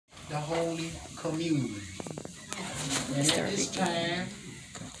the Holy Communion. And at this time,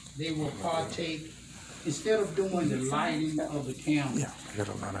 they will partake, instead of doing the lighting of the candle, Yeah, I got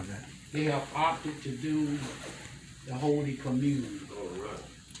a lot of it. they have opted to do the Holy Communion,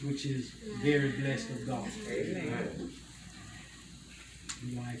 which is very blessed of God. Amen.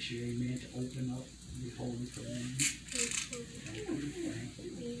 We want to ask you, amen, to open up the Holy Communion. Thank you.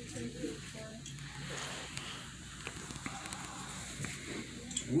 Thank you. Thank you.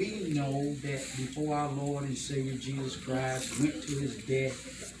 We know that before our Lord and Savior Jesus Christ went to his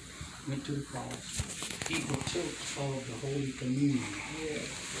death, went to the cross, he partook of the Holy Communion.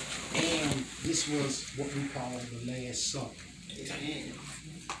 And this was what we call the Last Supper.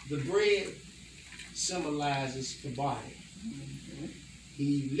 The bread symbolizes the body.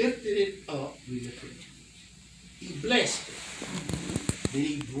 He lifted it up, he blessed it, then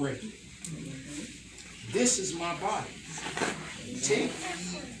he broke it. This is my body. Take,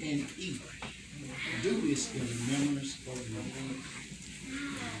 ye, and eat. Do this in remembrance of me.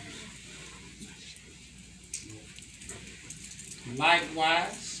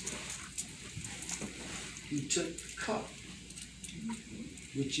 Likewise, he took the cup,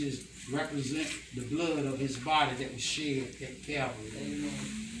 which is represent the blood of his body that was shed at Calvary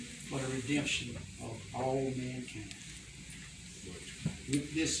for the redemption of all mankind.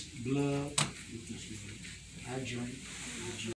 With this blood, I drink.